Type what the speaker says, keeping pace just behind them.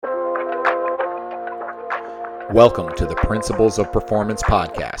Welcome to the Principles of Performance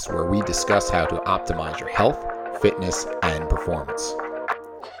podcast, where we discuss how to optimize your health, fitness, and performance.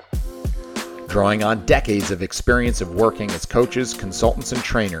 Drawing on decades of experience of working as coaches, consultants, and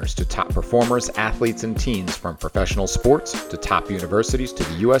trainers to top performers, athletes, and teams from professional sports to top universities to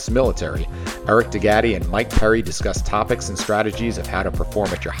the U.S. military, Eric DeGatti and Mike Perry discuss topics and strategies of how to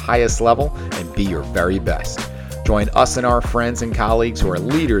perform at your highest level and be your very best. Join us and our friends and colleagues who are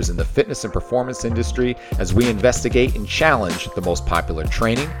leaders in the fitness and performance industry as we investigate and challenge the most popular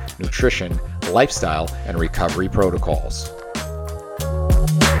training, nutrition, lifestyle, and recovery protocols.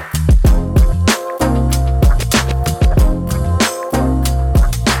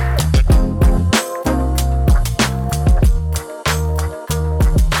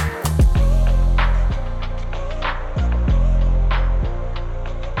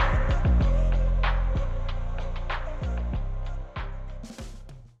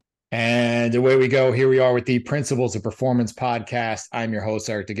 And away we go. Here we are with the Principles of Performance podcast. I'm your host,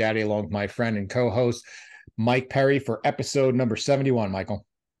 Eric DeGatti, along with my friend and co-host, Mike Perry, for episode number 71. Michael.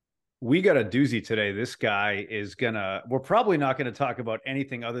 We got a doozy today. This guy is we're probably not going to talk about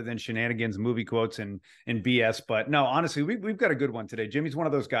anything other than shenanigans, movie quotes, and BS. But no, honestly, we've got a good one today. Jimmy's one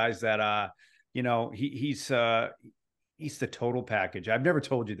of those guys that, he's the total package. I've never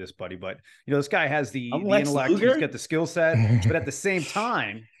told you this, buddy, but this guy has the intellect, he's got the skill set, but at the same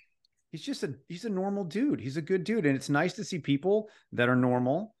time, he's a normal dude. He's a good dude. And it's nice to see people that are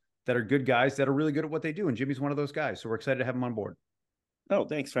normal, that are good guys, that are really good at what they do. And Jimmy's one of those guys. So we're excited to have him on board. Oh,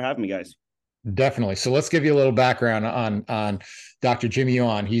 thanks for having me, guys. Definitely. So let's give you a little background on Dr. Jimmy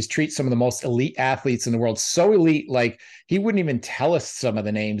Yuan. He's treated some of the most elite athletes in the world. So elite, like he wouldn't even tell us some of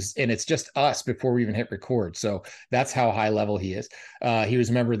the names, and it's just us before we even hit record. So that's how high level he is. He was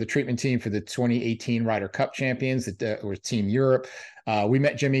a member of the treatment team for the 2018 Ryder Cup champions that was Team Europe. We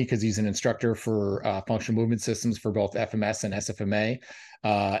met Jimmy because he's an instructor for functional movement systems for both FMS and SFMA.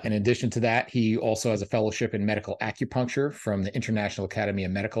 In addition to that, he also has a fellowship in medical acupuncture from the International Academy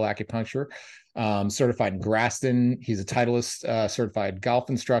of Medical Acupuncture. Certified in Graston. He's a Titleist certified golf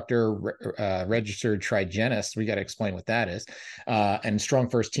instructor, registered trigenist. We got to explain what that is. And strong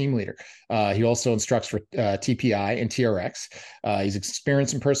first team leader. He also instructs for TPI and TRX. He's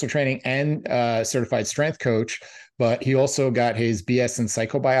experienced in personal training and certified strength coach, but he also got his BS in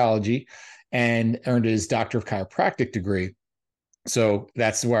psychobiology and earned his Doctor of Chiropractic degree. So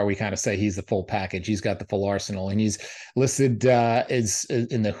that's where we kind of say he's the full package. He's got the full arsenal, and he's listed as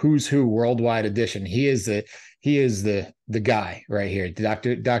in the Who's Who Worldwide edition. He is the guy right here.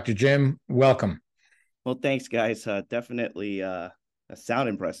 Dr. Jim, welcome. Well, thanks, guys. Definitely sound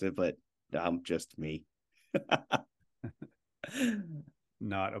impressive, but I'm just me.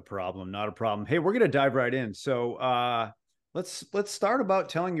 Not a problem. Hey, we're going to dive right in. So let's start about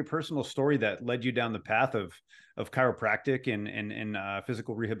telling your personal story that led you down the path of chiropractic and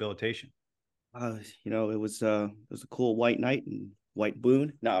physical rehabilitation. It was a cool white night in White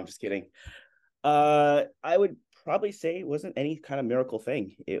Boone. No, I'm just kidding. I would probably say it wasn't any kind of miracle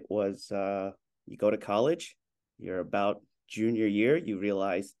thing. It was you go to college, you're about junior year, you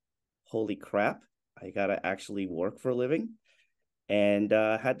realize, holy crap, I got to actually work for a living. And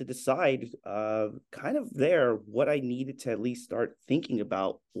had to decide kind of there what I needed to at least start thinking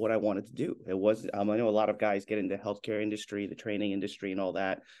about what I wanted to do. It was I know a lot of guys get into the healthcare industry, the training industry and all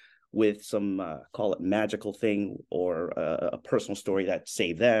that with some call it magical thing or a personal story that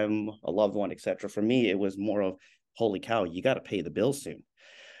saved them, a loved one, etc. For me, it was more of, holy cow, you got to pay the bills soon.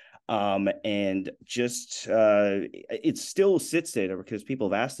 And just it still sits there because people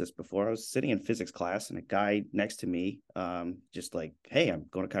have asked this before. I was sitting in physics class and a guy next to me just like, hey, I'm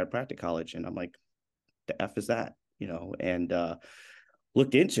going to chiropractic college. And I'm like, the F is that, and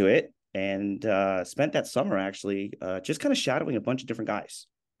looked into it and spent that summer actually just kind of shadowing a bunch of different guys.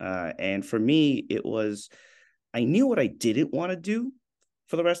 And for me, it was, I knew what I didn't want to do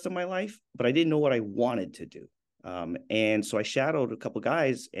for the rest of my life, but I didn't know what I wanted to do. And so I shadowed a couple of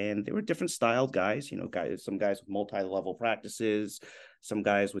guys, and they were different styled guys, some guys with multi-level practices, some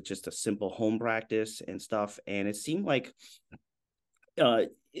guys with just a simple home practice and stuff. And it seemed like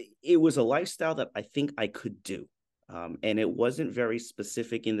it was a lifestyle that I think I could do. And it wasn't very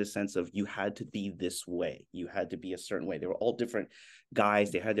specific in the sense of you had to be this way. You had to be a certain way. They were all different guys.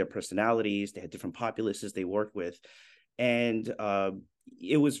 They had their personalities. They had different populaces they worked with. And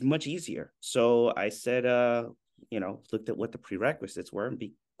it was much easier. So I said, looked at what the prerequisites were and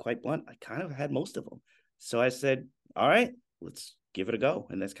be quite blunt, I kind of had most of them. So I said, all right, let's give it a go.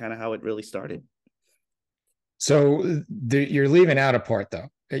 And that's kind of how it really started. So you're leaving out a part though.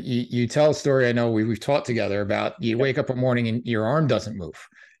 You tell a story. I know we've talked together about you wake up one morning and your arm doesn't move.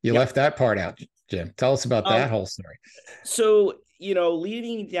 You left that part out. Jim? Tell us about that whole story. So,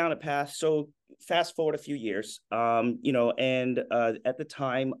 leading down a path. So fast forward a few years, and at the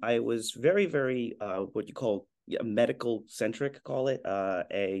time I was very, very, what you call medical centric, call it.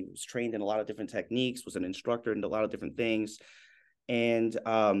 I was trained in a lot of different techniques, was an instructor in a lot of different things. And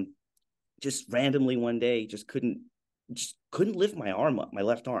just randomly one day, just couldn't lift my arm up, my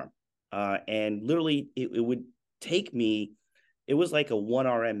left arm. And literally it would take me, it was like a 1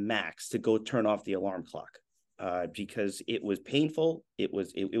 RM max to go turn off the alarm clock. Because it was painful. It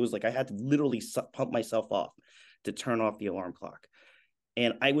was like I had to literally pump myself off to turn off the alarm clock.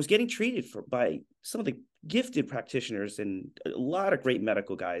 And I was getting treated by some of the gifted practitioners and a lot of great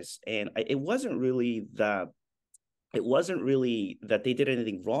medical guys. And it wasn't really that they did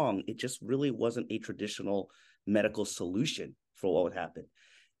anything wrong. It just really wasn't a traditional medical solution for what would happen.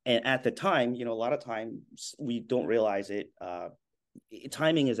 And at the time, a lot of times we don't realize it.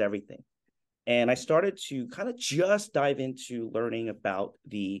 Timing is everything. And I started to kind of just dive into learning about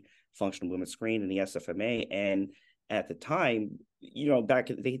the functional movement screen and the SFMA. And at the time, back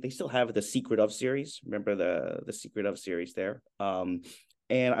they still have the Secret of series. Remember the Secret of series there? And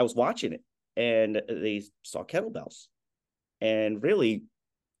I was watching it, and they saw kettlebells, and really,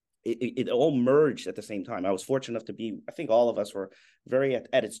 it all merged at the same time. I was fortunate enough to be, I think all of us were very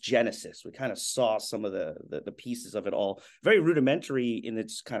at its genesis. We kind of saw some of the pieces of it all, very rudimentary in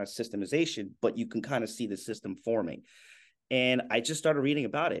its kind of systemization, but you can kind of see the system forming. And I just started reading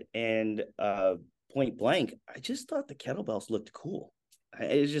about it, and point blank, I just thought the kettlebells looked cool.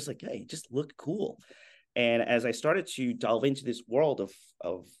 It was just like, hey, it just looked cool. And as I started to delve into this world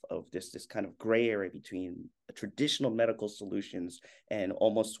of this kind of gray area between traditional medical solutions and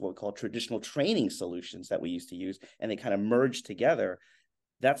almost what we call traditional training solutions that we used to use, and they kind of merged together,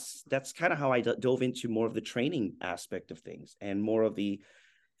 that's kind of how I dove into more of the training aspect of things and more of the,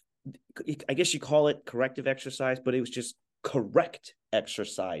 I guess you call it corrective exercise, but it was just correct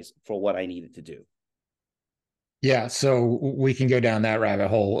exercise for what I needed to do. Yeah, so we can go down that rabbit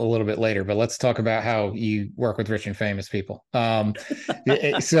hole a little bit later, but let's talk about how you work with rich and famous people.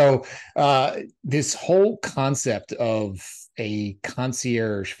 So this whole concept of a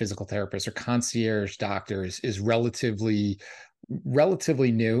concierge physical therapist or concierge doctors is relatively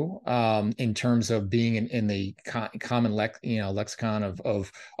new in terms of being in the common lexicon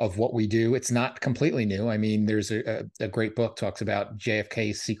of what we do. It's not completely new. I mean, there's a great book talks about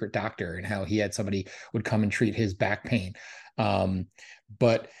JFK's secret doctor and how he had somebody would come and treat his back pain.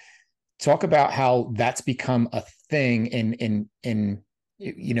 But talk about how that's become a thing in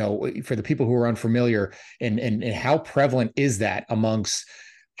for the people who are unfamiliar, and how prevalent is that amongst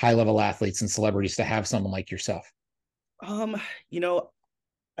high level athletes and celebrities to have someone like yourself? I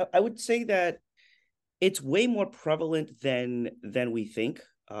would say that it's way more prevalent than we think.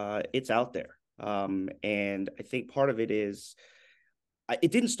 It's out there. And I think part of it is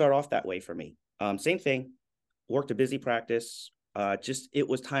it didn't start off that way for me. Same thing, worked a busy practice. Just it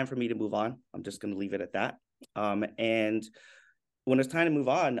was time for me to move on. I'm just going to leave it at that. And when it's time to move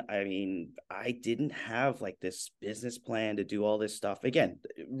on, I mean, I didn't have like this business plan to do all this stuff. Again,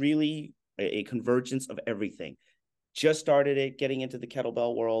 really a convergence of everything. Just started it, getting into the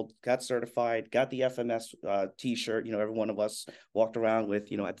kettlebell world, got certified, got the FMS t-shirt. Every one of us walked around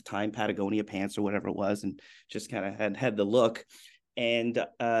with, at the time, Patagonia pants or whatever it was, and just kind of had the look. And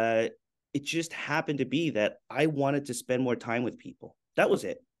it just happened to be that I wanted to spend more time with people. That was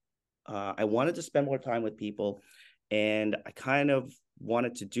it. I wanted to spend more time with people, and I kind of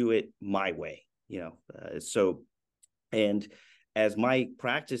wanted to do it my way, and as my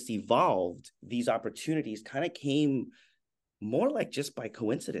practice evolved, these opportunities kind of came more like just by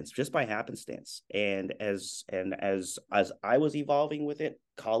coincidence, just by happenstance. And as I was evolving with it,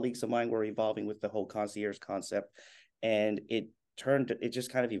 colleagues of mine were evolving with the whole concierge concept, and it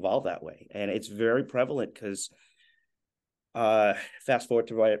just kind of evolved that way. And it's very prevalent because fast forward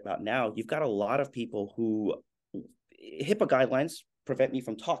to right about now, you've got a lot of people who HIPAA guidelines prevent me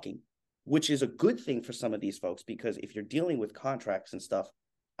from talking, which is a good thing for some of these folks, because if you're dealing with contracts and stuff,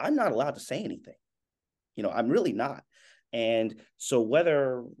 I'm not allowed to say anything. I'm really not. And so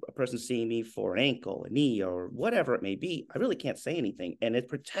whether a person's seeing me for an ankle, a knee, or whatever it may be, I really can't say anything. And it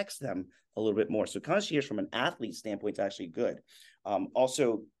protects them a little bit more. So concierge from an athlete standpoint is actually good.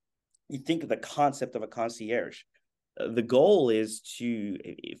 Also, you think of the concept of a concierge. The goal is to,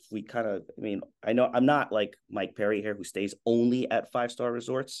 if we kind of, I know I'm not like Mike Perry here, who stays only at 5-star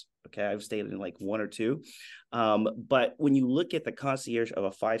resorts. Okay. I've stayed in like 1 or 2. But when you look at the concierge of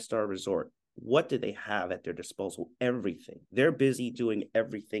a 5-star resort, what do they have at their disposal? Everything. They're busy doing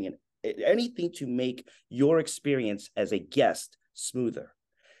everything and anything to make your experience as a guest smoother.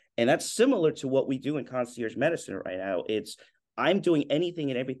 And that's similar to what we do in concierge medicine right now. I'm doing anything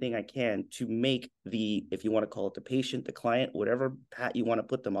and everything I can to make if you want to call it the patient, the client, whatever pat you want to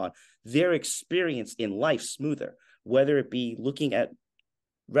put them on, their experience in life smoother, whether it be looking at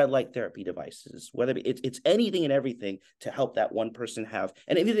red light therapy devices, whether it's anything and everything to help that one person have,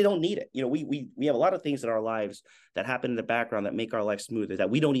 and if they don't need it, we have a lot of things in our lives that happen in the background that make our life smoother that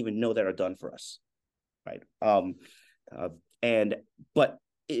we don't even know that are done for us, right? But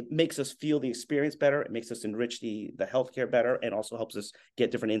it makes us feel the experience better. It makes us enrich the healthcare better, and also helps us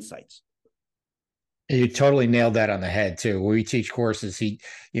get different insights. You totally nailed that on the head too. When we teach courses,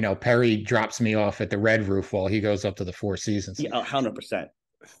 Perry drops me off at the Red Roof while he goes up to the Four Seasons. Yeah, 100%.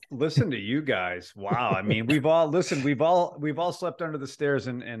 Listen to you guys. Wow. I mean, we've all slept under the stairs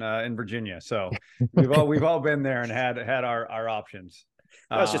in Virginia. So we've all been there and had our options.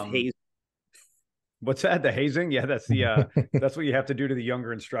 That's just haze. What's that? The hazing? Yeah, that's that's what you have to do to the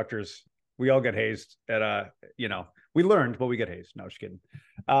younger instructors. We all get hazed we learned, but we get hazed. No, just kidding.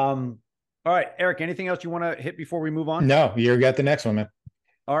 All right, Eric, anything else you want to hit before we move on? No, you got the next one, man.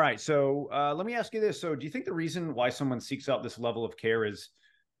 All right. So let me ask you this. So do you think the reason why someone seeks out this level of care is,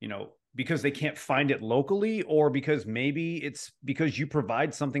 because they can't find it locally, or because maybe it's because you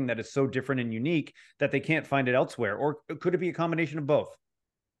provide something that is so different and unique that they can't find it elsewhere? Or could it be a combination of both?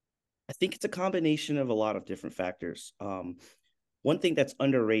 I think it's a combination of a lot of different factors. One thing that's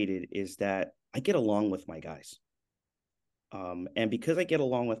underrated is that I get along with my guys. And because I get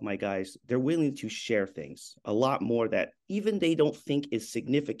along with my guys, they're willing to share things a lot more that even they don't think is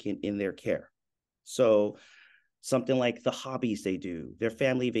significant in their care. So something like the hobbies they do, their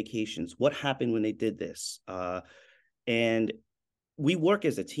family vacations, what happened when they did this. And we work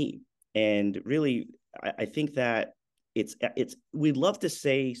as a team. And really, I think that we'd love to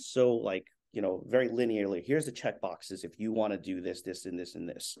say so, like, very linearly, here's the check boxes if you want to do this, this, and this, and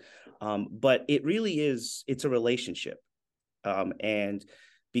this. But it really it's a relationship. And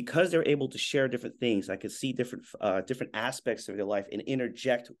because they're able to share different things, I could see different aspects of their life and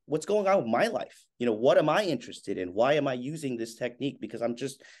interject what's going on with my life. What am I interested in? Why am I using this technique? Because I'm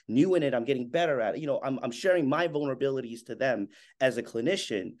just new in it. I'm getting better at it. I'm sharing my vulnerabilities to them as a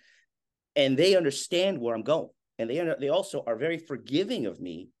clinician, and they understand where I'm going. And they also are very forgiving of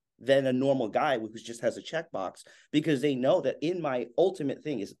me than a normal guy who just has a checkbox, because they know that in my ultimate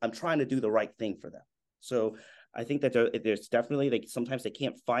thing is I'm trying to do the right thing for them. So I think that there's definitely, sometimes they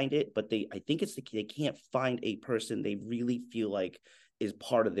can't find it, but I think they can't find a person they really feel like is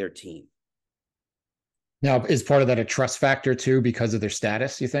part of their team. Now, is part of that a trust factor too, because of their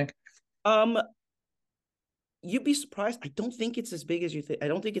status, you think? You'd be surprised. I don't think it's as big as you think. I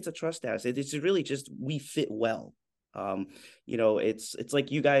don't think it's a trust status. It's really just we fit well. It's like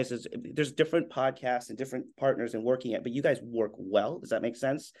you guys, there's different podcasts and different partners and working at, but you guys work well. Does that make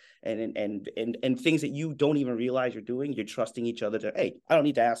sense? And things that you don't even realize you're doing, you're trusting each other to, hey, I don't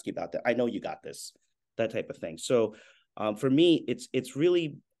need to ask you about that. I know you got this, that type of thing. So for me, it's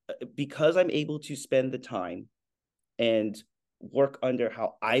really because I'm able to spend the time and work under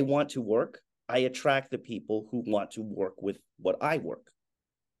how I want to work. I attract the people who want to work with what I work.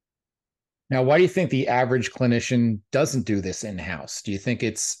 Now, why do you think the average clinician doesn't do this in-house? Do you think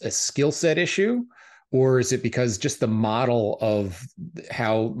it's a skill set issue, or is it because just the model of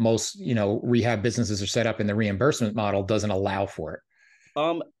how most, rehab businesses are set up in the reimbursement model doesn't allow for it?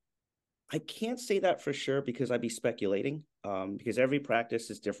 I can't say that for sure because I'd be speculating, because every practice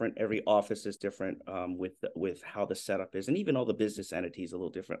is different. Every office is different with how the setup is, and even all the business entities are a little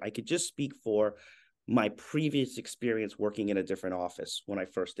different. I could just speak for my previous experience working in a different office when I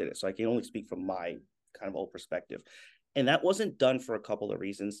first did it. So I can only speak from my kind of old perspective. And that wasn't done for a couple of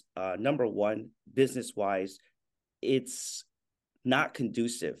reasons. Number one, business-wise, it's not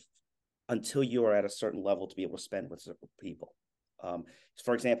conducive until you are at a certain level to be able to spend with certain people.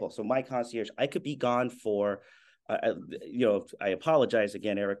 For example, so my concierge, I could be gone for, I apologize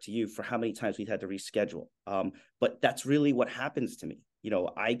again, Eric, to you for how many times we've had to reschedule. But that's really what happens to me.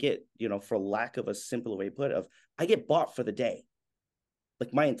 I get, for lack of a simpler way to put it, I get bought for the day.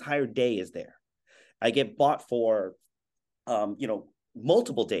 Like my entire day is there. I get bought for,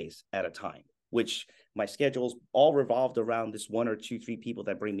 multiple days at a time, which my schedule's all revolved around this 1 or 2, 3 people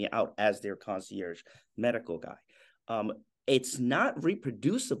that bring me out as their concierge medical guy. It's not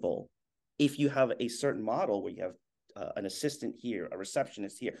reproducible if you have a certain model where you have an assistant here, a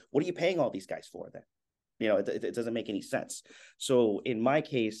receptionist here. What are you paying all these guys for then? It doesn't make any sense. So in my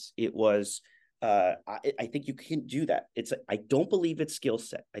case, it was, I think you can do that. I don't believe it's skill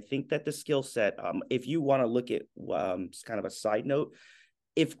set. I think that the skill set, if you want to look at kind of a side note,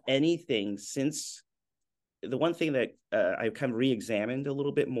 if anything, since the one thing that I kind of re-examined a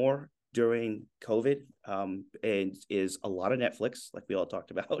little bit more during COVID, and is a lot of Netflix, like we all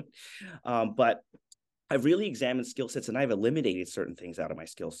talked about. But I've really examined skill sets, and I've eliminated certain things out of my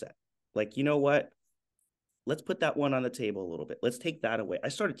skill set. Like, you know what? Let's put that one on the table a little bit. Let's take that away. I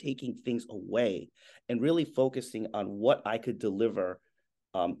started taking things away and really focusing on what I could deliver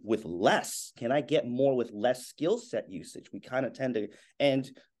with less. Can I get more with less skill set usage? We kind of tend to, and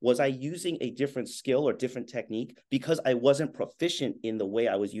was I using a different skill or different technique because I wasn't proficient in the way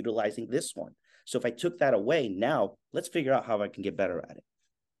I was utilizing this one? So if I took that away, now let's figure out how I can get better at it.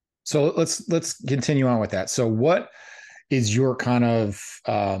 So let's continue on with that. So what is your kind of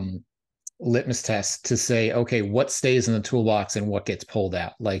litmus test to say, okay, what stays in the toolbox and what gets pulled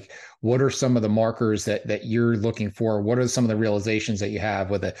out? Like, what are some of the markers that you're looking for? What are some of the realizations that you have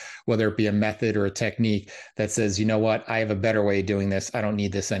with it, whether it be a method or a technique that says, you know what, I have a better way of doing this. I don't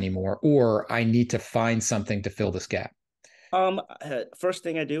need this anymore, or I need to find something to fill this gap. First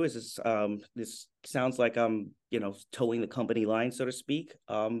thing I do is this sounds like I'm, towing the company line, so to speak.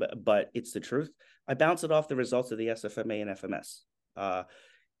 But it's the truth. I bounce it off the results of the SFMA and FMS.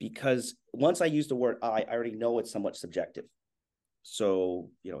 Because once I use the word I already know it's somewhat subjective.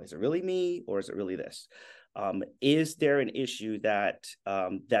 So, is it really me or is it really this? Is there an issue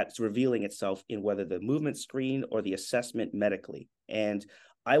that's revealing itself in whether the movement screen or the assessment medically? And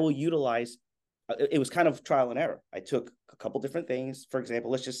I will utilize, it was kind of trial and error. I took a couple different things. For example,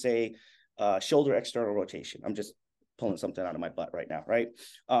 let's just say shoulder external rotation. I'm just pulling something out of my butt right now, right?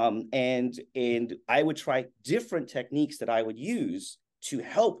 And I would try different techniques that I would use to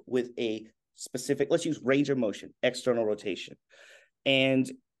help with a specific, let's use range of motion, external rotation.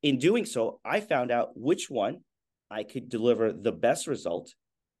 And in doing so, I found out which one I could deliver the best result,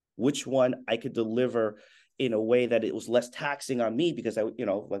 which one I could deliver in a way that it was less taxing on me, because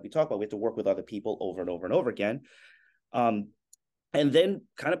like we talked about, we have to work with other people over and over and over again. And then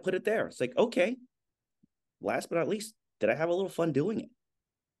kind of put it there. It's like, okay, last but not least, did I have a little fun doing it?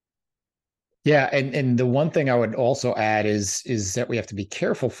 Yeah, and the one thing I would also add is that we have to be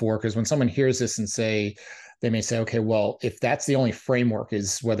careful for, because when someone hears this and they may say, okay, well, if that's the only framework,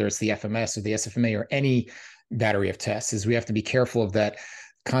 is whether it's the FMS or the SFMA or any battery of tests, is we have to be careful of that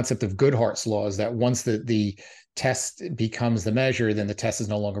concept of Goodhart's law, is that once the test becomes the measure, then the test is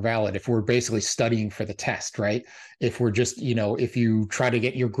no longer valid. If we're basically studying for the test, right? If we're just, if you try to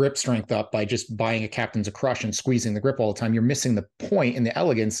get your grip strength up by just buying a captain's a crush and squeezing the grip all the time, you're missing the point and the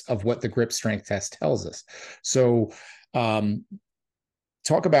elegance of what the grip strength test tells us. So,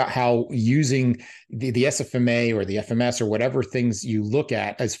 talk about how using the SFMA or the FMS or whatever things you look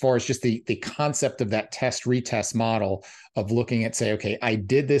at, as far as just the concept of that test retest model of looking at, say, okay, I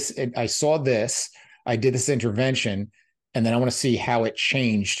did this, I saw this, I did this intervention, and then I want to see how it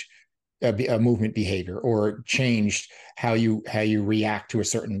changed a movement behavior, or changed how you react to a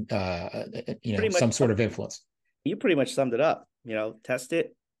certain some sort of influence. You pretty much summed it up. Test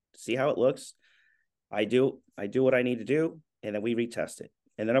it, see how it looks. I do what I need to do, and then we retest it.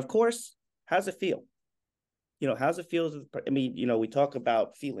 And then, of course, how's it feel? How's it feel? I mean, we talk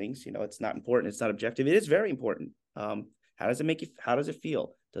about feelings. It's not important. It's not objective. It is very important. How does it make you? How does it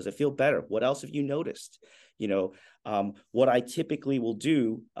feel? Does it feel better? What else have you noticed? What I typically will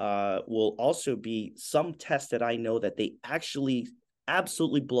do will also be some tests that I know that they actually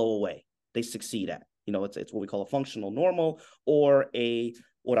absolutely blow away. They succeed at. It's what we call a functional normal, or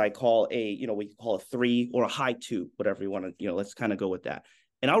what I call we call a 3 or a high 2, whatever you want to, let's kind of go with that.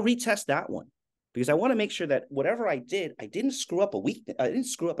 And I'll retest that one, because I want to make sure that whatever I did, I didn't screw up a weakness. I didn't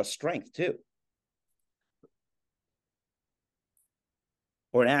screw up a strength too,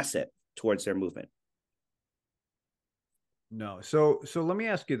 or an asset towards their movement. No. So let me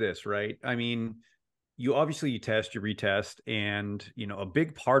ask you this, right? I mean, you test, you retest, and a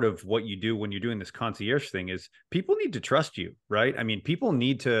big part of what you do when you're doing this concierge thing is people need to trust you, right? I mean, people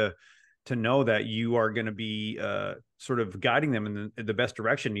need to know that you are going to be sort of guiding them in the best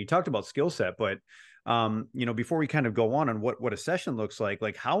direction. You talked about skill set, but before we kind of go on what a session looks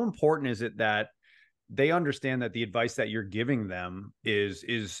like how important is it that they understand that the advice that you're giving them is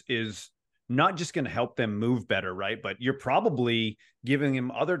not just going to help them move better, right? But you're probably giving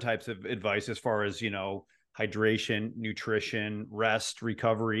them other types of advice as far as, hydration, nutrition, rest,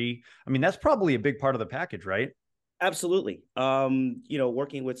 recovery. I mean, that's probably a big part of the package, right? Absolutely.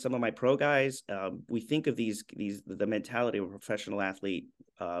 Working with some of my pro guys, we think of the mentality of a professional athlete.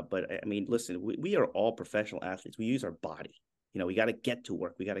 But I mean, listen, we are all professional athletes. We use our body. We got to get to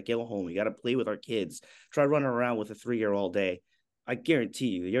work. We got to get home. We got to play with our kids. Try running around with a 3-year all day. I guarantee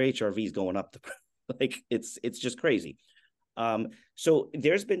you, your HRV is going up. It's just crazy. So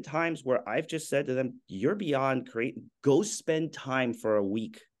there's been times where I've just said to them, you're beyond great. Go spend time for a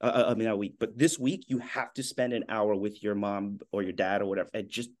week. I mean, not a week, but this week you have to spend an hour with your mom or your dad or whatever, and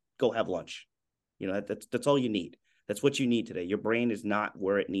just go have lunch. You know, that's all you need. That's what you need today. Your brain is not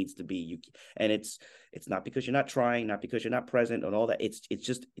where it needs to be. And it's not because you're not trying, not because you're not present and all that. It's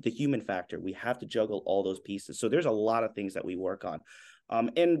just the human factor. We have to juggle all those pieces. So there's a lot of things that we work on.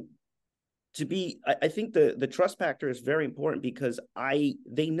 And I think the trust factor is very important because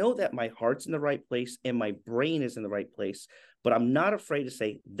they know that my heart's in the right place and my brain is in the right place, but I'm not afraid to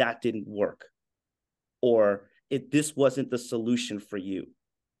say that didn't work, or this wasn't the solution for you.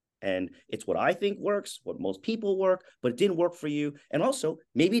 And it's what I think works, what most people work, but it didn't work for you. And also,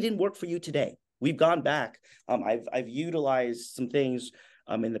 maybe it didn't work for you today. We've gone back. I've utilized some things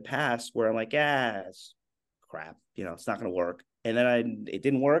in the past where I'm like, it's crap, it's not going to work. And then it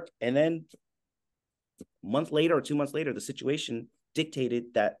didn't work. And then a month later or 2 months later, the situation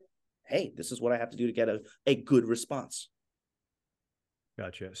dictated that, hey, this is what I have to do to get a good response.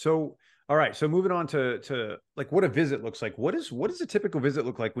 Gotcha. So, all right. So moving on to like what a visit looks like. What does a typical visit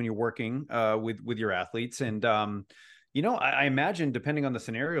look like when you're working with your athletes? And I imagine depending on the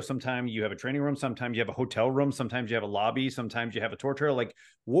scenario, sometimes you have a training room, sometimes you have a hotel room, sometimes you have a lobby, sometimes you have a tour trail. Like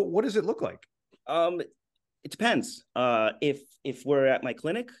what does it look like? It depends. If we're at my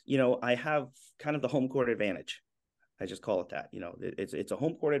clinic, I have kind of the home court advantage. I just call it that. It's a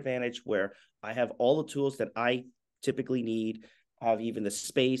home court advantage where I have all the tools that I typically need, have even the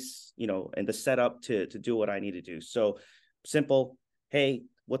space, and the setup to do what I need to do. So simple. Hey,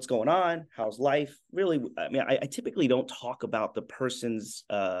 what's going on? How's life? Really, I mean, I typically don't talk about the person's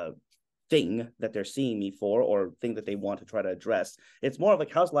thing that they're seeing me for or thing that they want to try to address. It's more of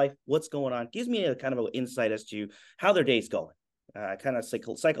like, how's life? What's going on? Gives me a kind of an insight as to how their day's going. Kind of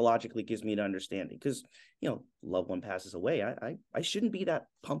psychologically gives me an understanding because, loved one passes away. I shouldn't be that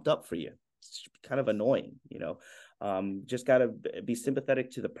pumped up for you. It's kind of annoying, just got to be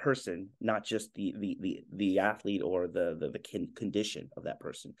sympathetic to the person, not just the athlete or the condition of that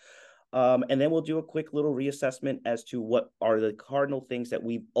person. And then we'll do a quick little reassessment as to what are the cardinal things that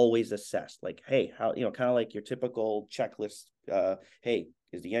we've always assessed. Like, hey, how, kind of like your typical checklist. Hey,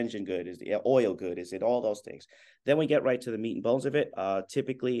 is the engine good? Is the oil good? Is it all those things? Then we get right to the meat and bones of it.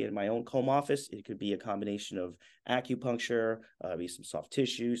 Typically in my own home office, it could be a combination of acupuncture, be some soft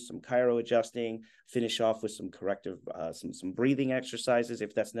tissue, some chiro adjusting, finish off with some corrective, some breathing exercises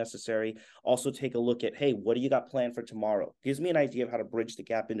if that's necessary. Also take a look at, hey, what do you got planned for tomorrow? Gives me an idea of how to bridge the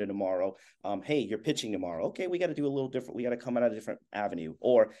gap into tomorrow. Hey, you're pitching tomorrow. Okay, we got to do a little different. We got to come out of a different avenue.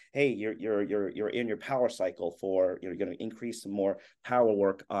 Or hey, you're in your power cycle for you're going to increase some more power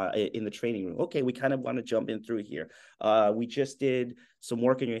work in the training room. Okay, we kind of want to jump in through here. We just did some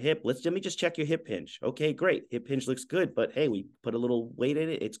work in your hip. Let me just check your hip hinge. Okay, great. Hip hinge looks good, but hey, we put a little weight in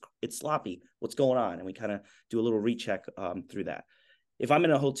it. It's sloppy. What's going on? And we kind of do a little recheck through that. If I'm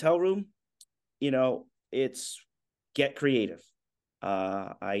in a hotel room, it's get creative.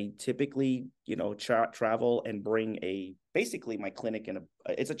 I typically, travel and bring basically my clinic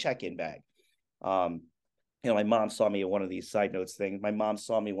it's a check-in bag. My mom saw me at one of these side notes things. My mom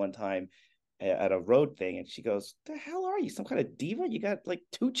saw me one time at a road thing and she goes, the hell are you? Some kind of diva? You got like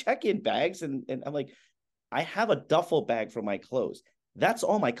 2 check-in bags. And I'm like, I have a duffel bag for my clothes. That's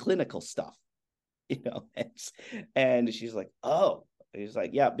all my clinical stuff, and she's like, oh, he's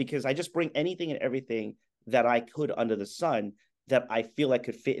like, yeah, because I just bring anything and everything that I could under the sun that I feel like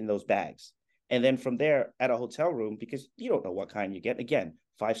could fit in those bags. And then from there at a hotel room, because you don't know what kind you get. Again,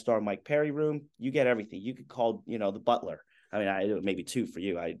 5-star Mike Perry room, you get everything. You could call, the butler. I mean, maybe 2 for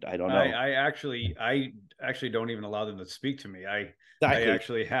you. I don't know. I actually don't even allow them to speak to me. I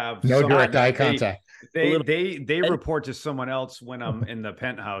actually have no direct eye contact. They report to someone else when I'm in the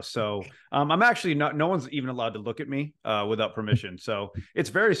penthouse. So I'm actually no one's even allowed to look at me without permission. So it's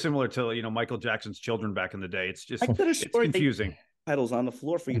very similar to Michael Jackson's Children back in the day. It's just it's confusing. Pedals on the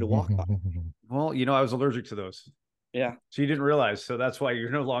floor for you to walk on. Well, I was allergic to those. Yeah. So you didn't realize. So that's why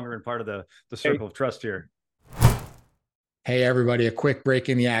you're no longer in part of the circle of trust here. Hey, everybody, a quick break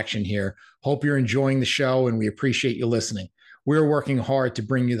in the action here. Hope you're enjoying the show and we appreciate you listening. We're working hard to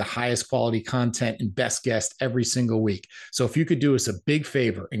bring you the highest quality content and best guests every single week. So if you could do us a big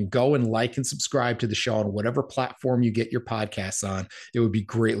favor and go and like and subscribe to the show on whatever platform you get your podcasts on, it would be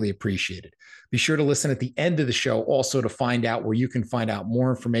greatly appreciated. Be sure to listen at the end of the show also to find out where you can find out more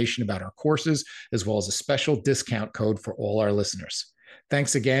information about our courses, as well as a special discount code for all our listeners.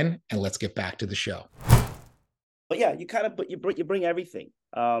 Thanks again, and let's get back to the show. But yeah, you bring everything,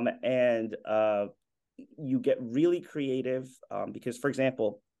 and you get really creative because, for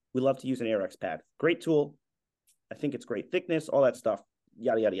example, we love to use an AirX pad. Great tool, I think it's great thickness, all that stuff,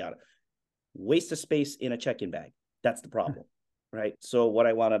 yada, yada, yada. Waste of space in a check-in bag. That's the problem, right? So what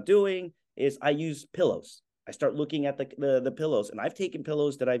I wound up doing is I use pillows. I start looking at the pillows, and I've taken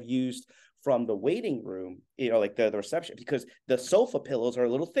pillows that I've used from the waiting room, like the reception, because the sofa pillows are a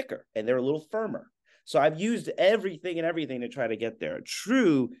little thicker and they're a little firmer. So I've used everything to try to get there.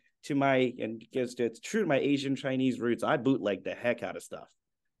 True to my Asian Chinese roots, I bootleg the heck out of stuff.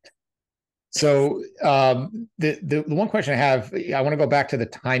 So the one question I have, I want to go back to the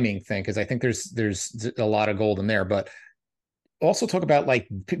timing thing, because I think there's a lot of gold in there, but also talk about like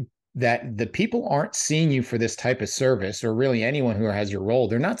that the people aren't seeing you for this type of service, or really anyone who has your role.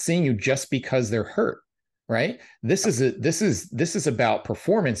 They're not seeing you just because they're hurt, right? This is about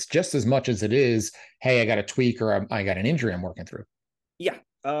performance just as much as it is, hey, I got a tweak or I got an injury I'm working through. Yeah.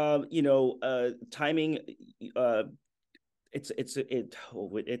 Timing, it's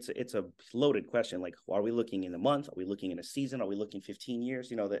a loaded question. Like, are we looking in a month? Are we looking in a season? Are we looking 15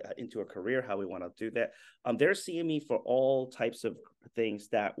 years, into a career, how we want to do that? They're seeing me for all types of things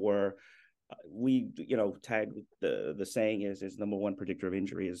that were, tagged with the saying is number one predictor of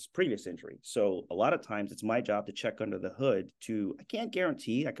injury is previous injury. So a lot of times it's my job to check under the hood I can't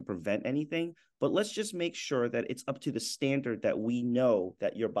guarantee I could prevent anything, but let's just make sure that it's up to the standard that we know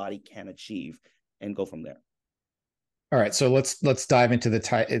that your body can achieve, and go from there. All right, so let's dive into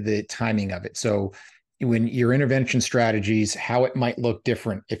the timing of it. So when your intervention strategies, how it might look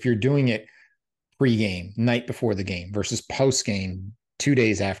different if you're doing it pre-game, night before the game, versus post-game, 2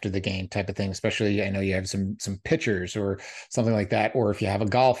 days after the game type of thing. Especially, I know you have some pitchers or something like that, or if you have a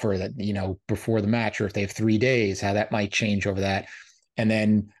golfer that before the match, or if they have 3 days, how that might change over that, and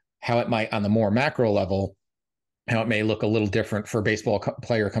then how it might on the more macro level, how it may look a little different for a baseball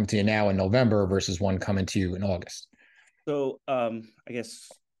player coming to you now in November versus one coming to you in August. So I guess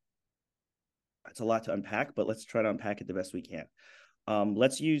it's a lot to unpack, but let's try to unpack it the best we can.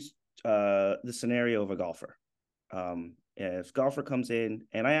 Let's use the scenario of a golfer. If golfer comes in,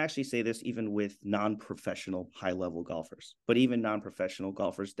 and I actually say this even with non-professional high-level golfers, but even non-professional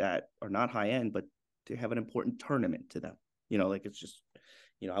golfers that are not high-end, but they have an important tournament to them. Like it's just,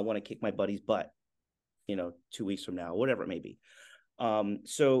 I want to kick my buddy's butt, 2 weeks from now, whatever it may be.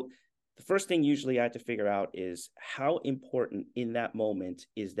 So the first thing usually I have to figure out is how important in that moment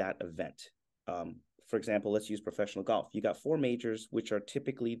is that event. For example, let's use professional golf. You got 4 majors, which are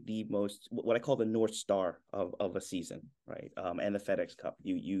typically the most, what I call the North Star of a season, right? And the FedEx Cup.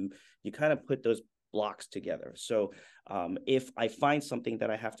 You kind of put those blocks together. So if I find something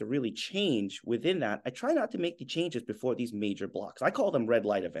that I have to really change within that, I try not to make the changes before these major blocks. I call them red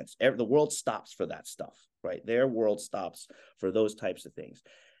light events. The world stops for that stuff, right? Their world stops for those types of things.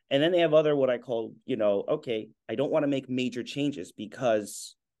 And then they have other, what I call, okay, I don't want to make major changes,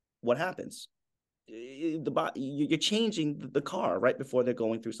 because what happens? You're changing the car right before they're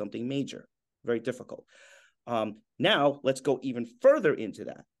going through something major. Very difficult. Now let's go even further into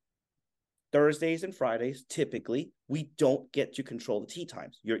that. Thursdays and Fridays, typically, we don't get to control the tee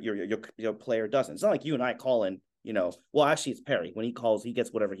times. Your player doesn't. It's not like you and I call in, well, actually it's Perry. When he calls, he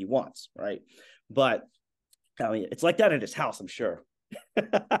gets whatever he wants, right? But I mean, it's like that at his house, I'm sure.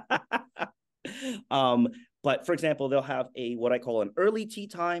 But for example, they'll have what I call an early tee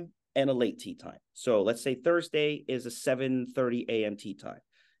time and a late tee time. So let's say Thursday is a 7:30 a.m. tee time.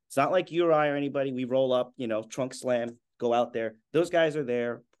 It's not like you or I or anybody, we roll up, trunk slam, go out there. Those guys are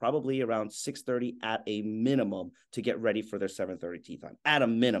there probably around 6:30 at a minimum to get ready for their 7:30 tee time, at a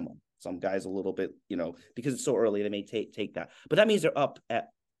minimum. Some guys a little bit, because it's so early, they may take that. But that means they're up at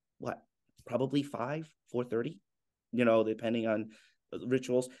what? Probably 4:30, depending on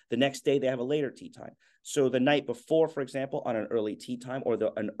rituals. The next day they have a later tee time. So the night before, for example, on an early tee time or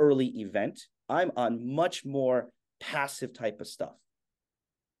an early event, I'm on much more passive type of stuff.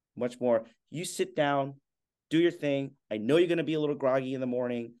 Much more, you sit down, do your thing. I know you're going to be a little groggy in the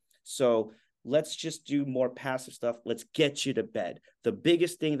morning, so let's just do more passive stuff. Let's get you to bed. The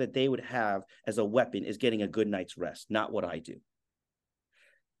biggest thing that they would have as a weapon is getting a good night's rest, not what I do.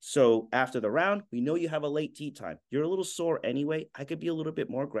 So after the round, we know you have a late tee time. You're a little sore anyway. I could be a little bit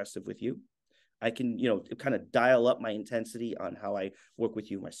more aggressive with you. I can, kind of dial up my intensity on how I work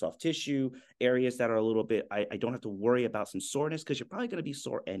with you, my soft tissue, areas that are a little bit, I don't have to worry about some soreness, because you're probably going to be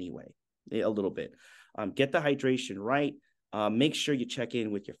sore anyway, a little bit. Get the hydration right. Make sure you check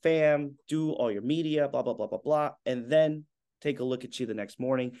in with your fam, do all your media, blah, blah, blah, blah, blah. And then take a look at you the next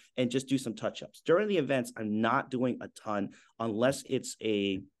morning and just do some touch-ups. During the events, I'm not doing a ton unless it's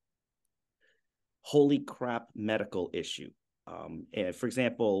a holy crap medical issue. And for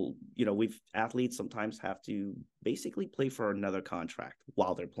example, athletes sometimes have to basically play for another contract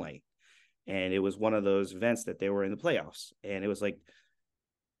while they're playing. And it was one of those events that they were in the playoffs. And it was like,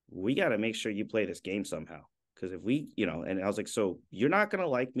 we got to make sure you play this game somehow. Because if we, and I was like, so you're not going to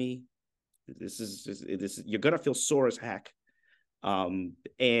like me. This you're going to feel sore as heck.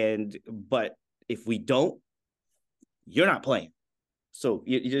 But if we don't, you're not playing. So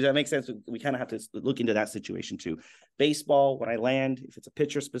does that make sense? We kind of have to look into that situation too. Baseball, when I land, if it's a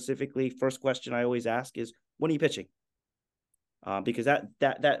pitcher specifically, first question I always ask is, when are you pitching? Because that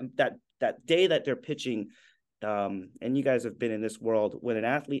day that they're pitching, and you guys have been in this world, when an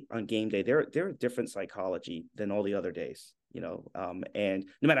athlete on game day, they're a different psychology than all the other days, and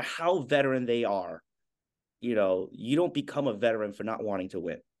no matter how veteran they are, you don't become a veteran for not wanting to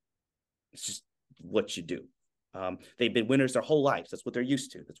win. It's just what you do. They've been winners their whole lives. That's what they're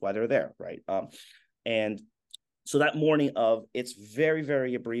used to. That's why they're there, right? And so that morning it's very,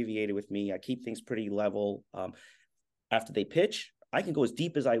 very abbreviated with me. I keep things pretty level. After they pitch, I can go as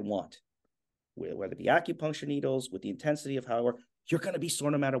deep as I want, whether it be acupuncture needles, with the intensity of however, you're going to be sore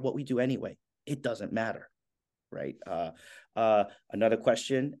no matter what we do anyway. It doesn't matter, right? Another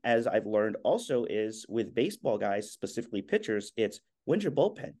question, as I've learned also, is with baseball guys, specifically pitchers, it's, when's your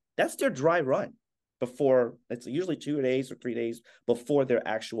bullpen? That's their dry run. Before, it's usually 2 days or 3 days before their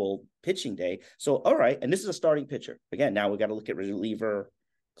actual pitching day. So, all right, and this is a starting pitcher. Again, now we got to look at reliever,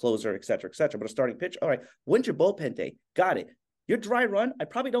 closer, et cetera, but a starting pitcher. All right, when's your bullpen day? Got it. Your dry run, I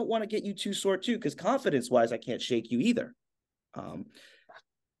probably don't want to get you too sore too, because confidence-wise, I can't shake you either.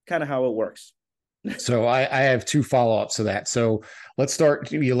 Kind of how it works. So I have two follow-ups to that. So let's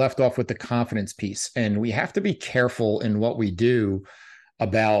start, you left off with the confidence piece, and we have to be careful in what we do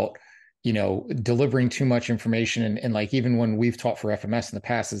about delivering too much information. And like, even when we've taught for FMS in the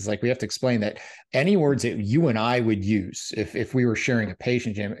past, is like, we have to explain that any words that you and I would use, if we were sharing a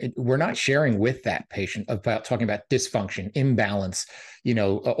patient, Jim, we're not sharing with that patient about talking about dysfunction, imbalance,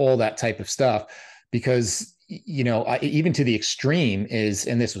 all that type of stuff, because even to the extreme is,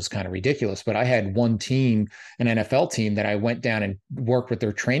 and this was kind of ridiculous, but I had one team, an NFL team, that I went down and worked with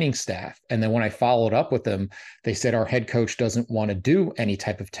their training staff. And then when I followed up with them, they said, our head coach doesn't want to do any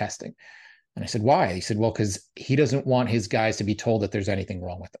type of testing. And I said, why? He said, well, because he doesn't want his guys to be told that there's anything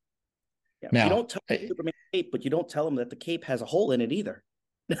wrong with them. Yeah, now, you don't tell Superman cape, but you don't tell them that the cape has a hole in it either.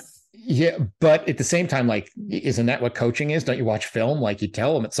 Yeah, but at the same time, like, isn't that what coaching is? Don't you watch film? Like, you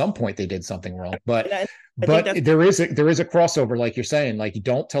tell them at some point they did something wrong. But there is a crossover, like you're saying. Like, you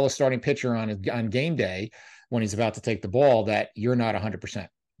don't tell a starting pitcher on game day when he's about to take the ball that you're not 100%.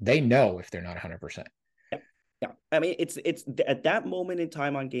 They know if they're not 100%. Yeah. I mean, it's at that moment in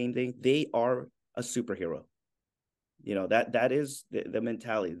time on game day, they are a superhero. That is the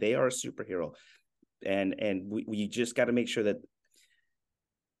mentality. They are a superhero, and we just got to make sure that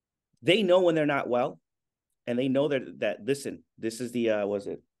they know when they're not well, and they know that listen, this is the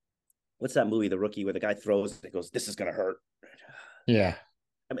what's that movie, The Rookie, where the guy throws it, goes, this is gonna hurt. Yeah.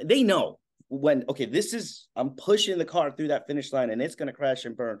 I mean, they know when, okay, I'm pushing the car through that finish line and it's gonna crash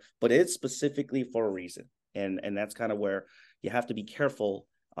and burn, but it's specifically for a reason. And that's kind of where you have to be careful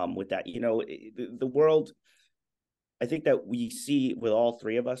with that. The world, I think that we see with all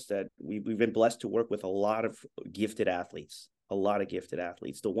three of us that we've been blessed to work with a lot of gifted athletes.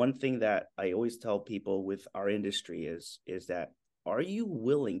 The one thing that I always tell people with our industry is that, are you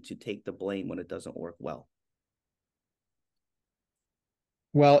willing to take the blame when it doesn't work well?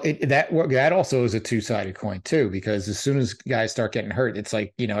 Well, that also is a two-sided coin too, because as soon as guys start getting hurt, it's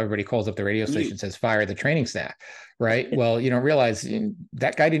like, everybody calls up the radio station and says, fire the training staff, right? Well, you don't realize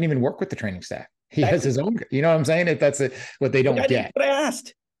that guy didn't even work with the training staff. He has his own, you know what I'm saying? That's what they don't get. What I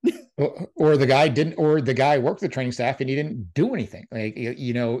asked. or the guy worked the training staff and he didn't do anything. Like,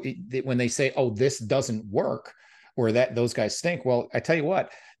 when they say, oh, this doesn't work, or that those guys stink. Well, I tell you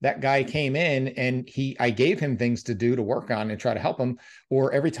what, that guy came in and I gave him things to do, to work on and try to help him.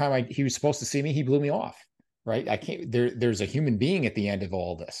 Or every time he was supposed to see me, he blew me off. Right. I can't, there's a human being at the end of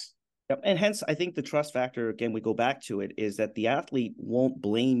all this. And hence, I think the trust factor, again, we go back to it, is that the athlete won't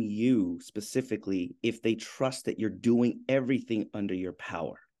blame you specifically if they trust that you're doing everything under your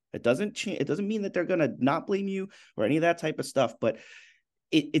power. It doesn't mean that they're going to not blame you or any of that type of stuff, but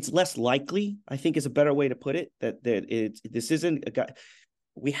it's less likely, I think, is a better way to put it, that this isn't a guy.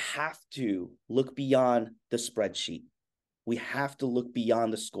 We have to look beyond the spreadsheet. We have to look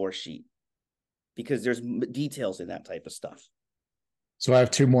beyond the score sheet, because there's details in that type of stuff. So I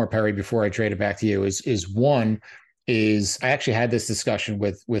have two more, Perry, before I trade it back to you. One is I actually had this discussion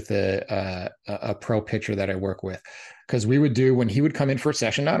with a pro pitcher that I work with, because we would do, when he would come in for a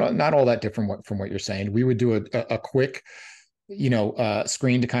session, not all that different from what you're saying, we would do a quick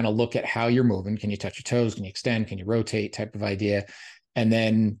screen to kind of look at how you're moving. Can you touch your toes? Can you extend? Can you rotate? Type of idea. And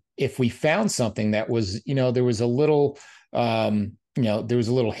then if we found something that was, there was a little, there was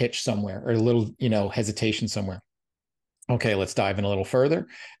a little hitch somewhere or a little, hesitation somewhere. Okay, let's dive in a little further.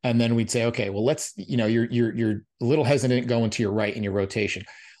 And then we'd say, okay, well, let's, you're a little hesitant going to your right in your rotation.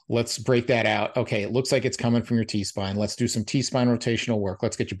 Let's break that out. Okay, it looks like it's coming from your T-spine. Let's do some T-spine rotational work.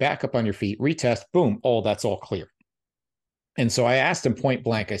 Let's get you back up on your feet, retest, boom, that's all clear. And so I asked him point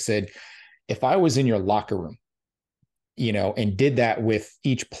blank, I said, if I was in your locker room, and did that with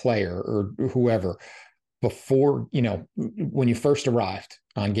each player or whoever before, when you first arrived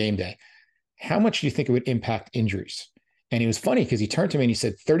on game day, how much do you think it would impact injuries? And it was funny because he turned to me and he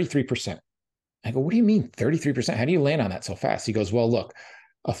said, 33%. I go, what do you mean 33%? How do you land on that so fast? He goes, well, look,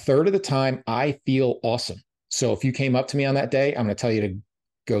 a third of the time I feel awesome. So if you came up to me on that day, I'm going to tell you to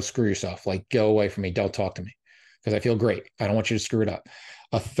go screw yourself. Like, go away from me. Don't talk to me because I feel great. I don't want you to screw it up.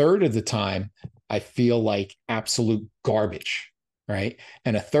 A third of the time, I feel like absolute garbage, right?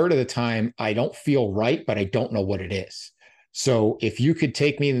 And a third of the time, I don't feel right, but I don't know what it is. So if you could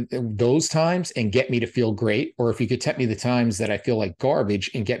take me those times and get me to feel great, or if you could take me the times that I feel like garbage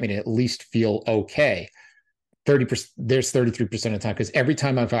and get me to at least feel okay, 30%, there's 33% of the time, because every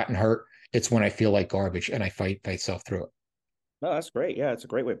time I've gotten hurt, it's when I feel like garbage and I fight myself through it. No, that's great. Yeah, it's a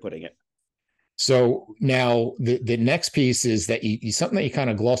great way of putting it. So now the next piece is that something that you kind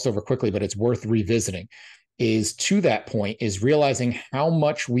of glossed over quickly, but it's worth revisiting, is to that point is realizing how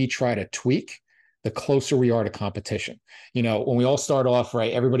much we try to tweak the closer we are to competition. When we all start off,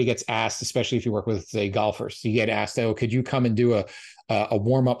 right, everybody gets asked, especially if you work with, say, golfers, you get asked, oh, could you come and do a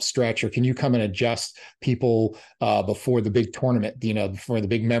warm-up stretch, or can you come and adjust people before the big tournament, before the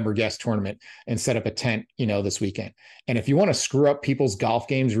big member guest tournament, and set up a tent, this weekend. And if you want to screw up people's golf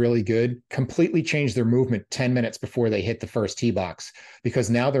games really good, completely change their movement 10 minutes before they hit the first tee box, because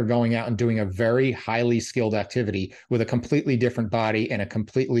now they're going out and doing a very highly skilled activity with a completely different body and a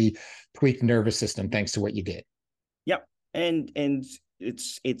completely tweaked nervous system, thanks to what you did. Yep. And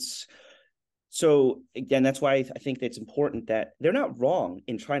it's so again, that's why I think it's important that they're not wrong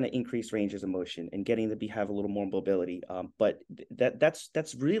in trying to increase ranges of motion and getting to have a little more mobility. But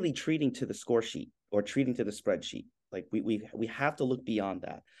that's really treating to the score sheet or treating to the spreadsheet. Like we have to look beyond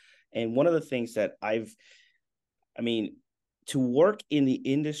that. And one of the things that to work in the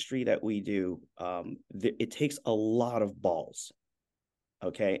industry that we do, it takes a lot of balls.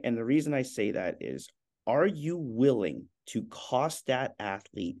 Okay. And the reason I say that is, are you willing to cost that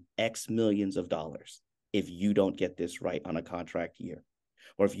athlete X millions of dollars if you don't get this right on a contract year?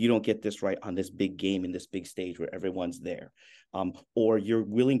 Or if you don't get this right on this big game in this big stage where everyone's there? Or you're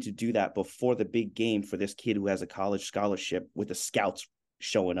willing to do that before the big game for this kid who has a college scholarship with the scouts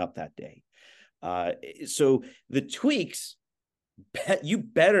showing up that day. So the tweaks, you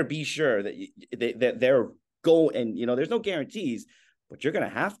better be sure that they're going, and there's no guarantees, but you're going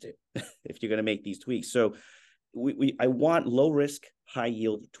to have to if you're going to make these tweaks. So I want low risk, high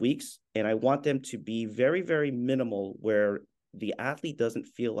yield tweaks, and I want them to be very, very minimal, where the athlete doesn't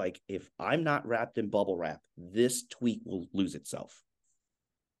feel like, if I'm not wrapped in bubble wrap, this tweak will lose itself.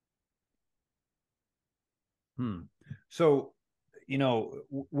 So,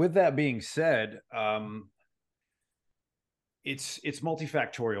 with that being said, it's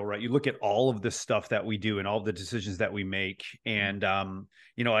multifactorial, right? You look at all of the stuff that we do and all the decisions that we make. And,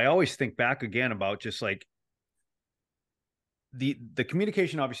 I always think back again about just like the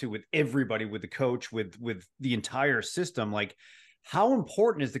communication, obviously, with everybody, with the coach, with the entire system. Like, how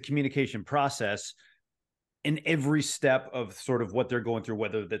important is the communication process in every step of sort of what they're going through,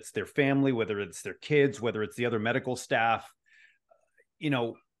 whether that's their family, whether it's their kids, whether it's the other medical staff?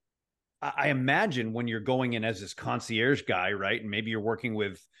 I imagine when you're going in as this concierge guy, right, and maybe you're working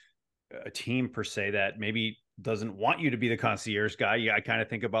with a team per se that maybe doesn't want you to be the concierge guy. Yeah, I kind of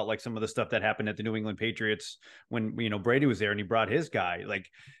think about like some of the stuff that happened at the New England Patriots when Brady was there and he brought his guy. Like,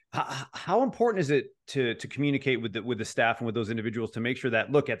 how important is it to communicate with the staff and with those individuals to make sure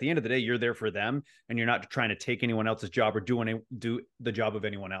that, look, at the end of the day, you're there for them and you're not trying to take anyone else's job or do the job of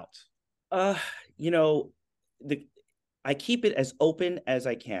anyone else? I keep it as open as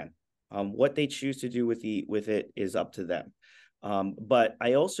I can. What they choose to do with it is up to them. But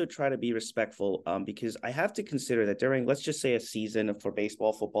I also try to be respectful, because I have to consider that during, let's just say, a season for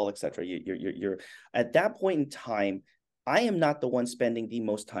baseball, football, etc. You're at that point in time, I am not the one spending the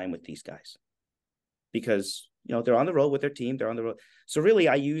most time with these guys, because they're on the road with their team. They're on the road. So really,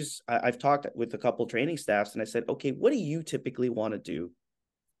 I've talked with a couple training staffs, and I said, okay, what do you typically want to do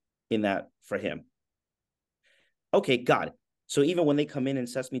in that for him? Okay, got it. So even when they come in and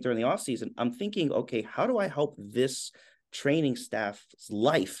assess me during the off season, I'm thinking, okay, how do I help this training staff's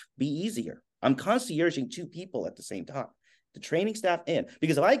life be easier? I'm concierging two people at the same time. the training staff in.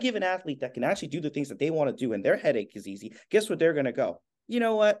 Because if I give an athlete that can actually do the things that they want to do and their headache is easy, guess what they're going to go? You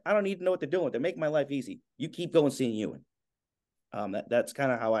know what? I don't need to know what they're doing. They're making my life easy. You keep going seeing Yuan. That's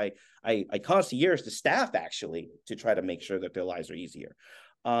kind of how I concierge the staff actually to try to make sure that their lives are easier.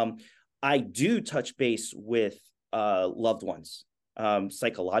 I do touch base with loved ones.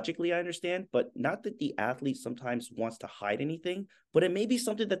 Psychologically, I understand, but not that the athlete sometimes wants to hide anything, but it may be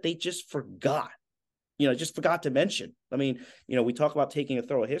something that they just forgot. Just forgot to mention. I mean, we talk about taking a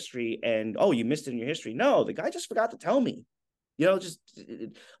thorough history and, oh, you missed it in your history. No, the guy just forgot to tell me. Just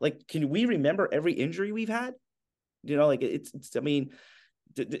like, can we remember every injury we've had? I mean,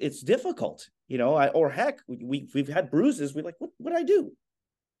 it's difficult, or heck, we've had bruises. We're like, what did I do?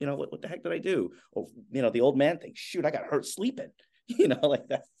 What the heck did I do? Or, the old man thing, shoot, I got hurt sleeping, like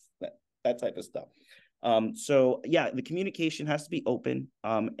that type of stuff. So yeah, the communication has to be open.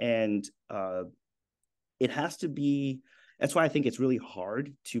 And it has to be, that's why I think it's really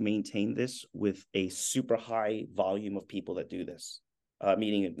hard to maintain this with a super high volume of people that do this.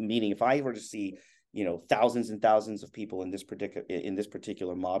 Meaning if I were to see, thousands and thousands of people in this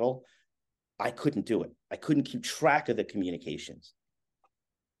particular model, I couldn't do it. I couldn't keep track of the communications.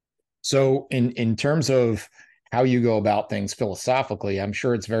 So in terms of how you go about things philosophically, I'm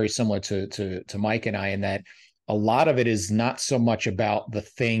sure it's very similar to Mike and I, in that a lot of it is not so much about the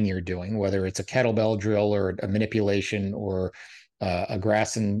thing you're doing, whether it's a kettlebell drill or a manipulation or a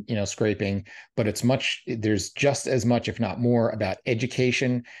grass and scraping, but there's just as much, if not more, about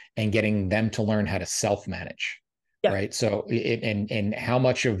education and getting them to learn how to self-manage. Yeah. Right. So and how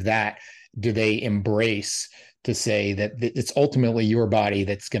much of that do they embrace to say that it's ultimately your body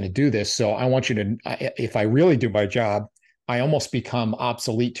that's going to do this. So I want you to, if I really do my job, I almost become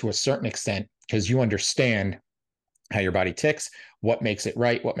obsolete to a certain extent because you understand how your body ticks, what makes it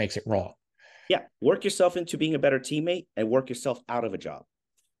right, what makes it wrong. Yeah. Work yourself into being a better teammate and work yourself out of a job.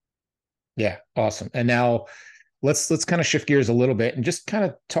 Yeah. Awesome. And now let's kind of shift gears a little bit and just kind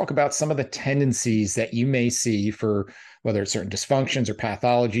of talk about some of the tendencies that you may see for whether it's certain dysfunctions or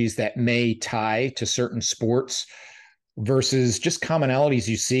pathologies that may tie to certain sports versus just commonalities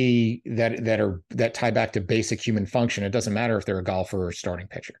you see that tie back to basic human function. It doesn't matter if they're a golfer or a starting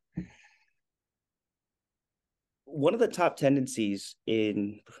pitcher. One of the top tendencies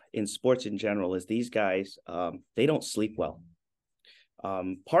in sports in general is these guys, they don't sleep well.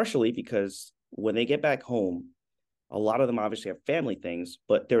 Partially because when they get back home, a lot of them obviously have family things,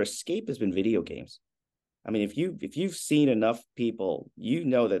 but their escape has been video games. I mean, if you've seen enough people,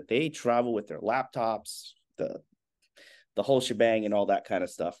 that they travel with their laptops, the whole shebang and all that kind of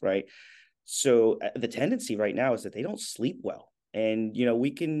stuff, right? So the tendency right now is that they don't sleep well. And,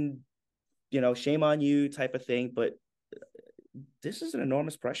 we can, shame on you type of thing, but this is an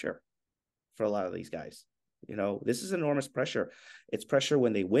enormous pressure for a lot of these guys. This is enormous pressure. It's pressure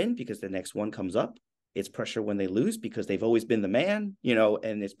when they win because the next one comes up. It's pressure when they lose because they've always been the man,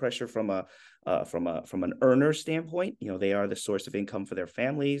 and it's pressure from an earner standpoint. They are the source of income for their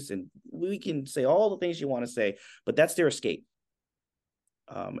families, and we can say all the things you want to say, but that's their escape.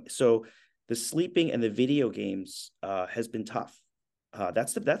 So the sleeping and the video games has been tough.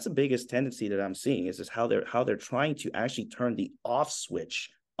 That's the biggest tendency that I'm seeing is how they're trying to actually turn the off switch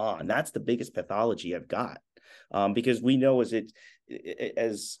on. That's the biggest pathology I've got. Because we know there's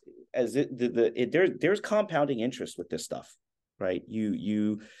compounding interest with this stuff, right?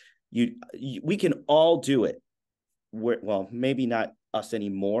 We can all do it. Well, maybe not us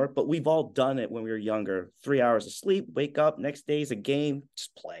anymore, but we've all done it when we were younger. 3 hours of sleep, wake up, next day's a game,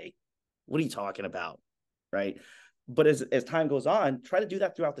 just play. What are you talking about, right? But as time goes on, try to do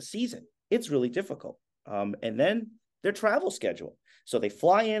that throughout the season. It's really difficult. And then their travel schedule. So they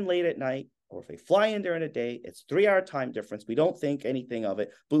fly in late at night, or if they fly in during the day, it's 3-hour time difference. We don't think anything of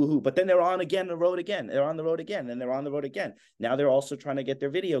it. Boo-hoo. But then they're on the road again. They're on the road again. Then they're on the road again. Now they're also trying to get their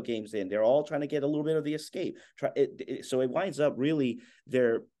video games in. They're all trying to get a little bit of the escape. So it winds up really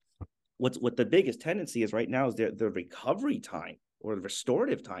what the biggest tendency is right now is the recovery time or the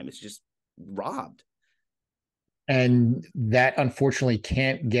restorative time is just robbed. And that unfortunately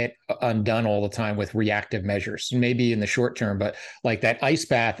can't get undone all the time with reactive measures, maybe in the short term, but like that ice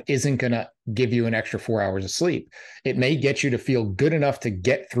bath isn't going to give you an extra 4 hours of sleep. It may get you to feel good enough to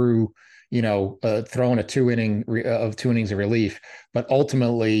get through, throwing a two innings of relief, but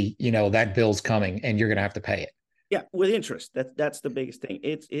ultimately, that bill's coming and you're going to have to pay it. Yeah, with interest. That's the biggest thing.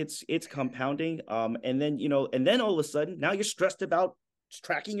 It's compounding. And then all of a sudden now you're stressed about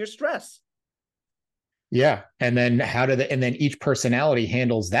tracking your stress. Yeah. And then and then each personality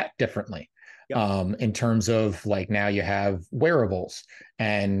handles that differently. Yep. In terms of like now you have wearables.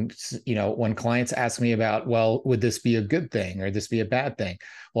 And, when clients ask me about, well, would this be a good thing or this be a bad thing?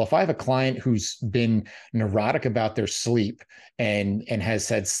 Well, if I have a client who's been neurotic about their sleep and has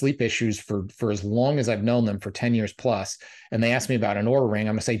had sleep issues for as long as I've known them, for 10 years plus, and they ask me about an Oura ring,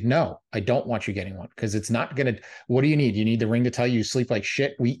 I'm gonna say, no, I don't want you getting one, because it's not gonna. What do you need? You need the ring to tell you sleep like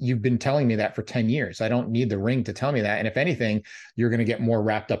shit. You've been telling me that for 10 years. I don't need the ring to tell me that. And if anything, you're gonna get more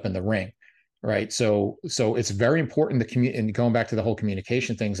wrapped up in the ring. Right. So it's very important, and going back to the whole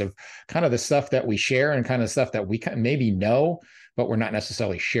communication things of kind of the stuff that we share and kind of stuff that we maybe know, but we're not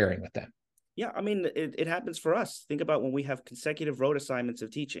necessarily sharing with them. Yeah, I mean, it happens for us. Think about when we have consecutive road assignments of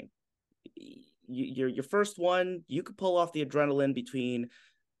teaching. Your first one, you could pull off the adrenaline between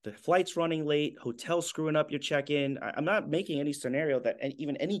the flights running late, hotel screwing up your check-in. I'm not making any scenario that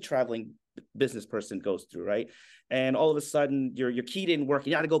even any traveling business person goes through, right? And all of a sudden your key didn't work.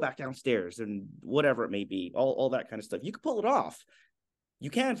 You got to go back downstairs and whatever it may be, all that kind of stuff. You can pull it off. You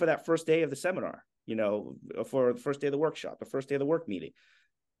can for that first day of the seminar, for the first day of the workshop, the first day of the work meeting.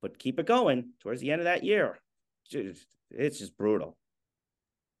 But keep it going towards the end of that year. It's just brutal.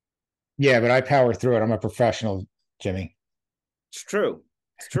 Yeah, but I power through it. I'm a professional, Jimmy. It's true.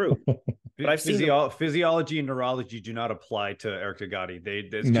 It's true. But I've seen physiology and neurology do not apply to Eric Degatti.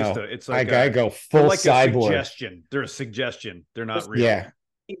 It's like I go full like cyborg. A suggestion. They're a suggestion. They're not real. Yeah.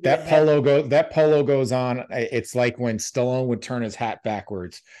 That polo goes on. It's like when Stallone would turn his hat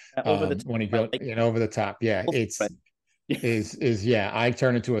backwards when he go over the top. Yeah, yeah. I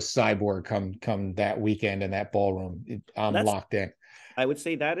turn into a cyborg come that weekend in that ballroom. I'm locked in. I would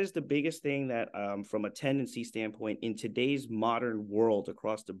say that is the biggest thing that, from a tendency standpoint, in today's modern world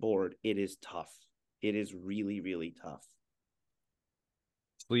across the board, it is tough. It is really, really tough.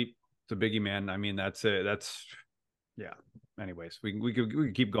 Sleep, it's a biggie, man. I mean, that's it. Yeah. Anyways, we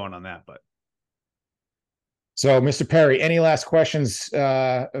could keep going on that, but. So, Mr. Perry, any last questions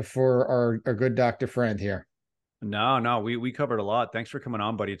for our good doctor friend here? No, we covered a lot. Thanks for coming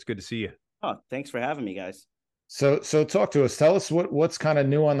on, buddy. It's good to see you. Oh, thanks for having me, guys. So talk to us. Tell us what's kind of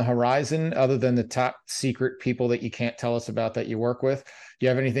new on the horizon, other than the top secret people that you can't tell us about that you work with. Do you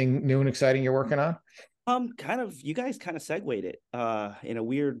have anything new and exciting you're working on? You guys kind of segued it in a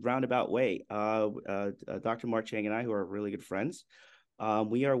weird roundabout way. Dr. Mark Chang and I, who are really good friends,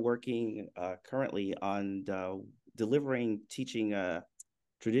 we are working currently on teaching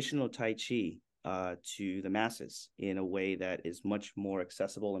traditional Tai Chi to the masses in a way that is much more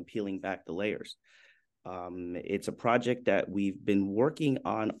accessible and peeling back the layers. It's a project that we've been working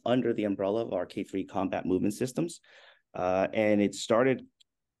on under the umbrella of our K3 combat movement systems. And it started,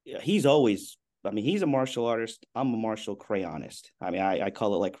 he's a martial artist. I'm a martial crayonist. I mean, I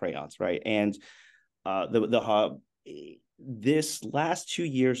call it like crayons, right? And this last 2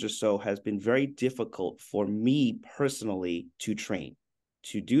 years or so has been very difficult for me personally to train,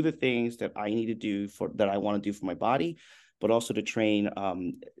 to do the things that I need to do that I want to do for my body, but also to train.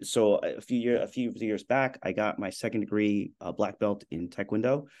 So a few years back, I got my second degree black belt in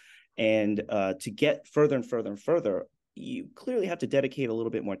Taekwondo. And to get further and further and further, you clearly have to dedicate a little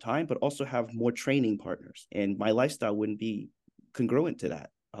bit more time, but also have more training partners. And my lifestyle wouldn't be congruent to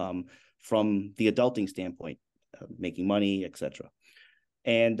that from the adulting standpoint, making money, etc.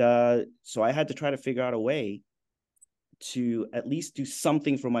 And so I had to try to figure out a way to at least do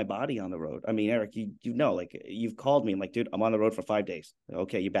something for my body on the road. I mean, Eric, like you've called me. I'm like, dude, I'm on the road for 5 days.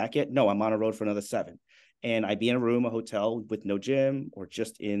 Okay, you back yet? No, I'm on a road for another 7. And I'd be in a hotel with no gym, or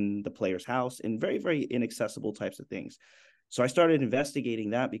just in the player's house, and very, very inaccessible types of things. So I started investigating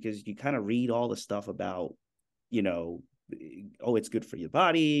that, because you kind of read all the stuff about, it's good for your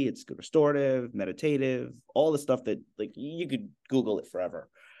body, it's good, restorative, meditative, all the stuff that, like, you could Google it forever.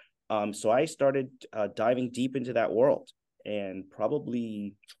 So I started diving deep into that world, and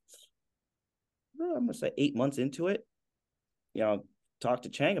probably, I'm gonna say 8 months into it, talked to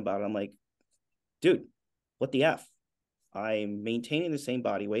Chang about it. I'm like, dude, what the F? I'm maintaining the same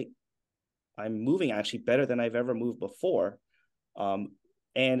body weight. I'm moving actually better than I've ever moved before. And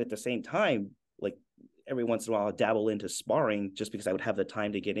at the same time, like, every once in a while I'll dabble into sparring just because I would have the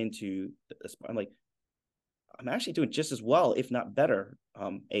time to get into I'm like, I'm actually doing just as well, if not better.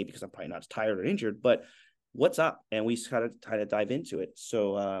 Because I'm probably not as tired or injured, but what's up? And we kind of dive into it.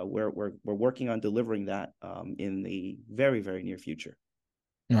 So we're working on delivering that in the very, very near future.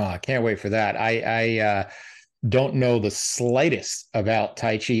 Oh, I can't wait for that. I don't know the slightest about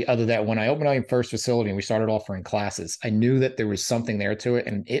Tai Chi, other than when I opened my first facility and we started offering classes, I knew that there was something there to it.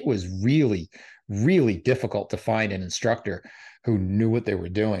 And it was really, really difficult to find an instructor who knew what they were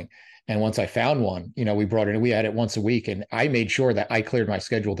doing. And once I found one, we brought it in, we had it once a week, and I made sure that I cleared my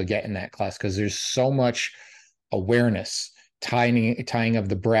schedule to get in that class, because there's so much awareness, tying of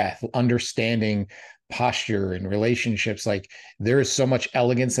the breath, understanding posture and relationships. Like, there is so much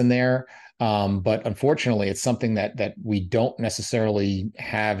elegance in there. But unfortunately, it's something that we don't necessarily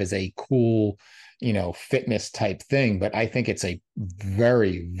have as a cool, fitness type thing. But I think it's a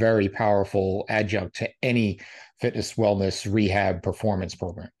very, very powerful adjunct to any fitness, wellness, rehab, performance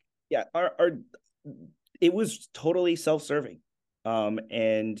program. Yeah, it was totally self-serving.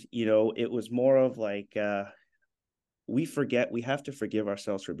 And it was more of like, we have to forgive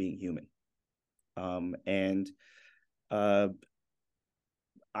ourselves for being human. And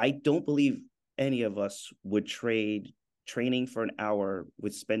I don't believe any of us would trade training for an hour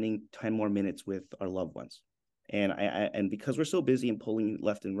with spending 10 more minutes with our loved ones. And because we're so busy and pulling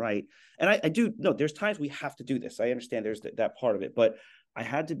left and right, and I do know there's times we have to do this. I understand there's that part of it, but I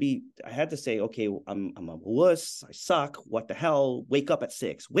had to say, okay, I'm a wuss, I suck, what the hell? Wake up at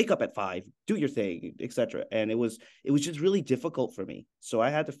 6, wake up at 5, do your thing, etc. And it was just really difficult for me. So I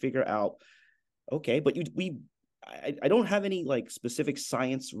had to figure out, okay, but I don't have any like specific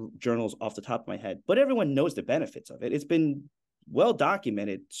science journals off the top of my head, but everyone knows the benefits of it. It's been well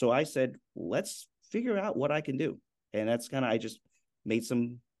documented. So I said, let's figure out what I can do. And that's I just made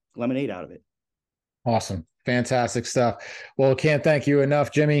some lemonade out of it. Awesome. Fantastic stuff. Well, can't thank you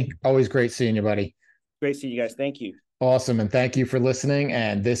enough, Jimmy. Always great seeing you, buddy. Great seeing you guys. Thank you. Awesome. And thank you for listening.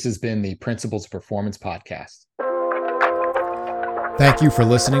 And this has been the Principles of Performance podcast. Thank you for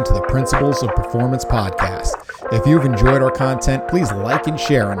listening to the Principles of Performance podcast. If you've enjoyed our content, please like and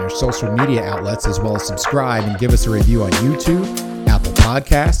share on your social media outlets, as well as subscribe and give us a review on YouTube, Apple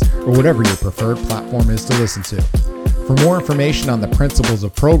Podcasts, or whatever your preferred platform is to listen to. For more information on the Principles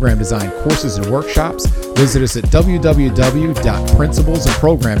of Program Design courses and workshops, visit us at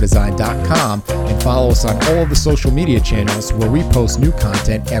www.principlesofprogramdesign.com and follow us on all of the social media channels where we post new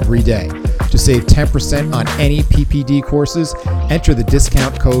content every day. To save 10% on any PPD courses, enter the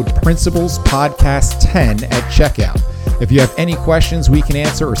discount code PRINCIPLESPODCAST10 at checkout. If you have any questions we can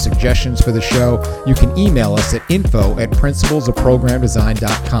answer or suggestions for the show, you can email us at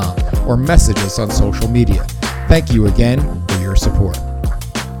info@principlesofprogramdesign.com or message us on social media. Thank you again for your support.